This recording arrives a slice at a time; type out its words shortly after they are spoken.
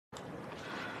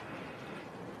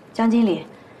江经理，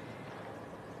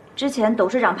之前董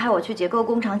事长派我去结构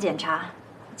工厂检查，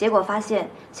结果发现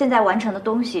现在完成的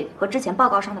东西和之前报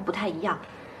告上的不太一样，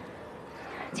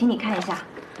请你看一下。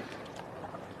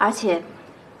而且，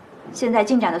现在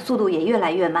进展的速度也越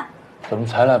来越慢。怎么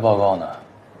才来报告呢？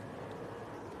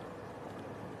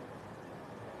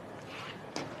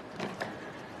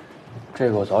这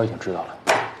个我早已经知道了。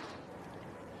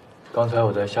刚才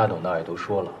我在夏董那儿也都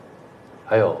说了，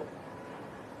还有，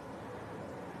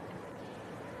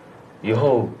以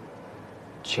后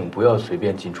请不要随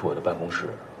便进出我的办公室。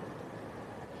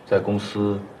在公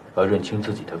司要认清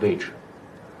自己的位置。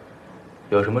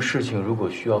有什么事情如果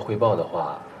需要汇报的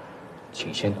话，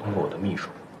请先通过我的秘书。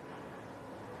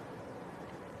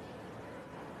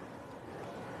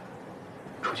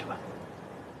出去吧。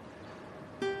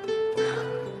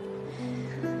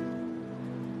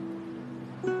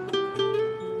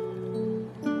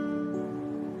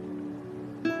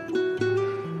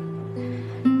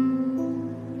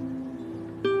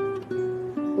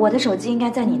我的手机应该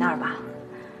在你那儿吧？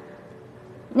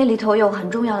那里头有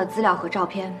很重要的资料和照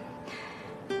片。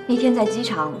那天在机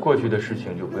场，过去的事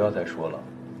情就不要再说了，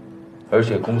而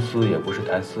且公司也不是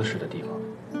谈私事的地方。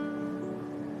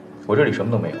我这里什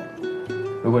么都没有，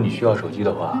如果你需要手机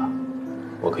的话，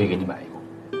我可以给你买一部。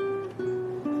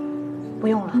不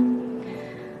用了，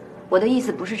我的意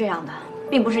思不是这样的，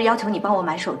并不是要求你帮我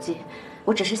买手机，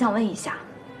我只是想问一下。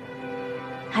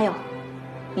还有，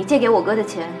你借给我哥的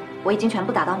钱，我已经全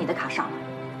部打到你的卡上了，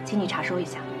请你查收一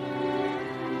下。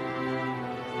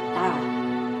打扰了。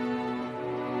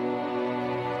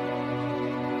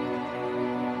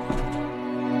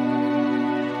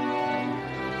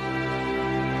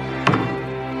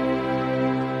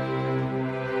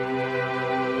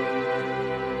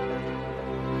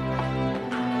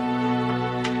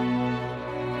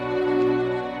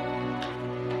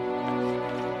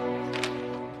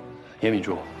叶敏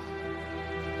珠，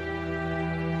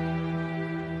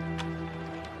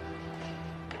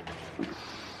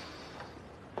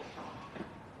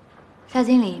夏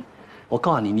经理，我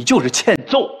告诉你，你就是欠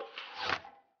揍。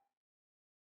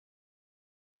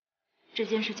这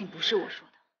件事情不是我说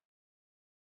的，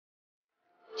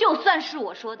就算是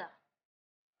我说的，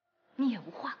你也无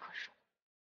话可说。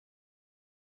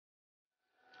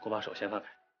给我把手先放开，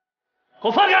给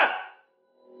我放开！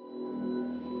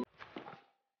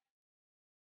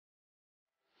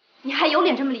你还有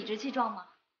脸这么理直气壮吗？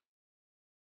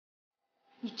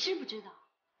你知不知道，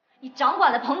你掌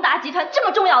管了鹏达集团这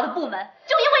么重要的部门，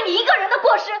就因为你一个人的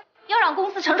过失，要让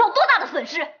公司承受多大的损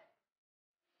失？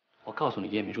我告诉你，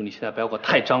叶明珠，你现在不要给我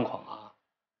太张狂啊！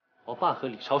我爸和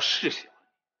李超是喜欢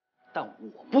你，但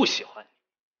我不喜欢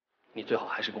你，你最好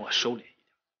还是跟我收敛一点。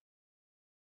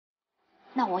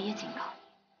那我也警告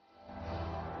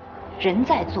你，人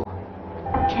在做，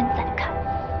天在看。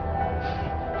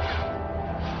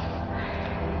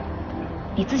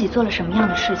你自己做了什么样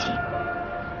的事情，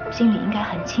心里应该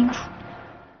很清楚，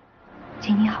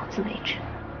请你好自为之。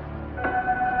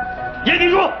叶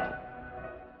明珠，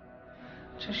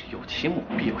真是有其母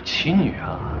必有其女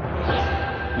啊！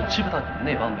你知不知道你们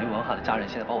那帮没文化的家人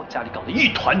现在把我家里搞得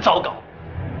一团糟糕？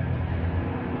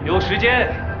有时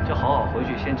间就好好回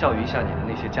去先教育一下你的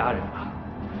那些家人吧。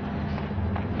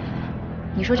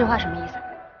你说这话什么意思？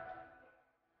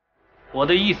我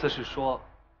的意思是说，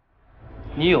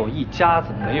你有一家子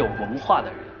没有文化的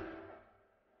人，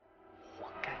活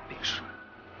该被甩。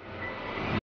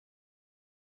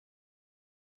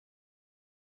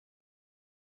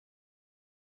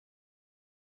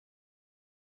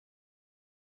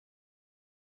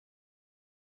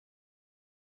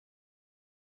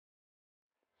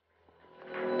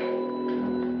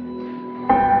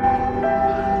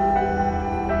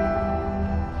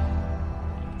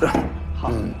好。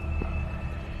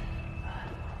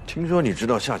听说你知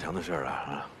道夏强的事儿了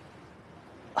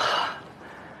啊？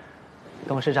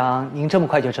董事长，您这么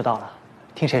快就知道了？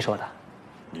听谁说的？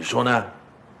你说呢？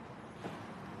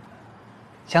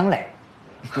江磊，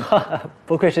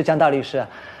不愧是江大律师。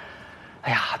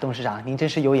哎呀，董事长，您真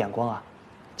是有眼光啊！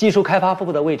技术开发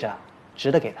部的位置啊，值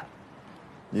得给他。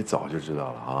你早就知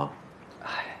道了啊？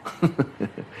哎，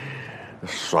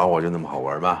耍我就那么好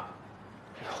玩吗？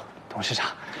董事长，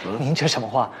您这什么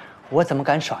话？我怎么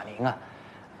敢耍您啊？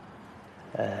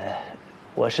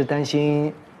我是担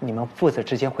心你们父子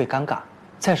之间会尴尬。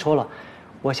再说了，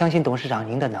我相信董事长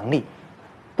您的能力，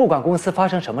不管公司发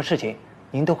生什么事情，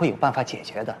您都会有办法解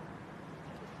决的。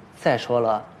再说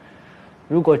了，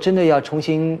如果真的要重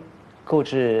新构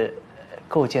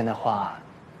建的话，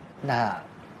那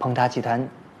鹏达集团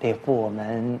得付我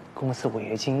们公司违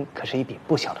约金，可是一笔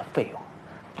不小的费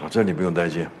用。这你不用担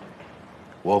心，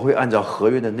我会按照合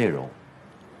约的内容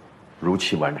如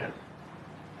期完成。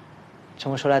这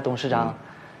么说来，董事长，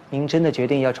您真的决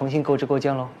定要重新购置构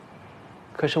建喽？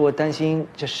可是我担心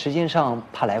这时间上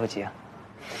怕来不及啊。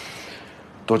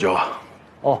多久啊？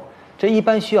哦，这一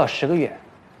般需要10个月。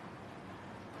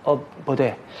哦，不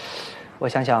对，我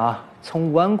想想啊，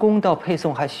从完工到配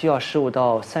送还需要15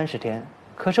到30天。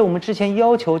可是我们之前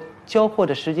要求交货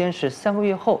的时间是3个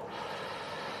月后。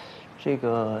这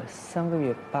个3个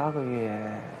月、8个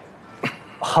月，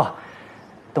好，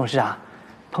董事长，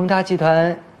鹏达集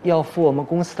团要付我们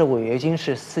公司的违约金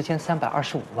是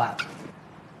4325万。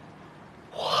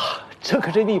哇，这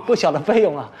可是一笔不小的费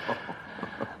用啊！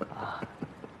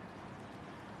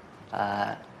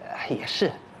也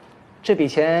是，这笔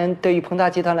钱对于鹏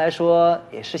达集团来说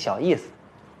也是小意思。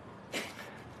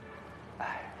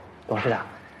董事长，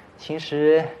其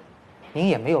实您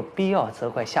也没有必要责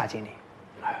怪夏经理。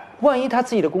万一他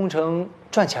自己的工程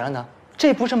赚钱了呢？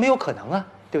这不是没有可能啊，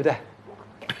对不对？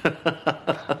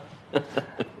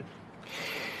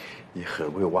你很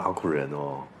会挖苦人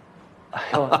哦。哎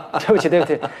呦，对不起，对不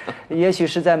起，也许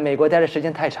是在美国待的时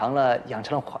间太长了，养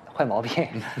成了坏毛病。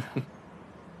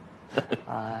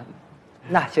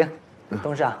那行，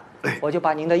董事长，我就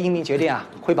把您的英明决定啊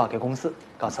汇报给公司，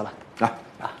告辞了。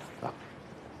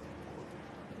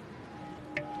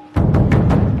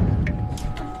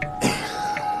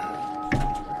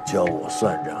叫我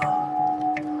算账，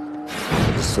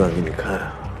算给你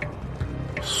看，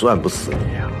算不死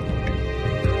你呀！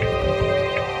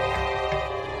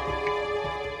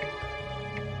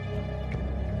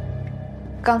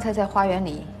刚才在花园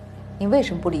里，你为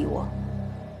什么不理我？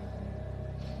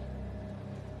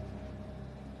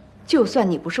就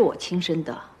算你不是我亲生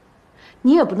的，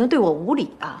你也不能对我无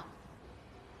礼啊！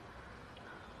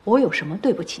我有什么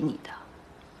对不起你的？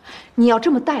你要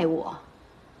这么待我？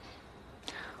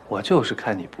我就是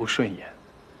看你不顺眼。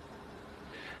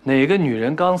哪个女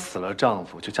人刚死了丈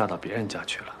夫就嫁到别人家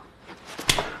去了？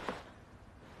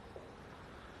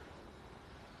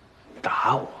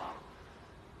打我！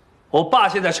我爸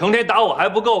现在成天打我还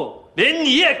不够，连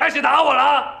你也开始打我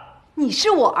了。你是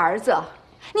我儿子，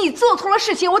你做错了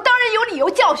事情，我当然有理由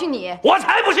教训你。我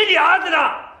才不是你儿子呢！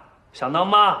想当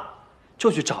妈，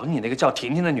就去找你那个叫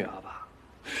婷婷的女儿吧。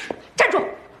站住！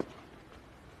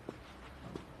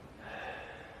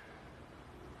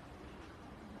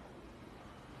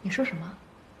你说什么？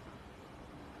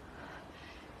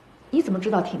你怎么知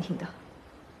道婷婷的？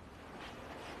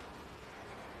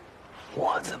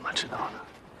我怎么知道的？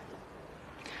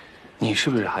你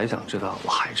是不是还想知道我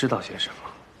还知道些什么？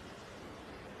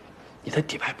你的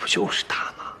底牌不就是她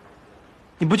吗？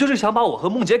你不就是想把我和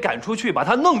梦洁赶出去，把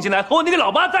她弄进来和我那个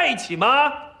老妈在一起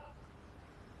吗？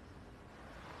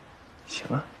行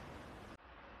啊，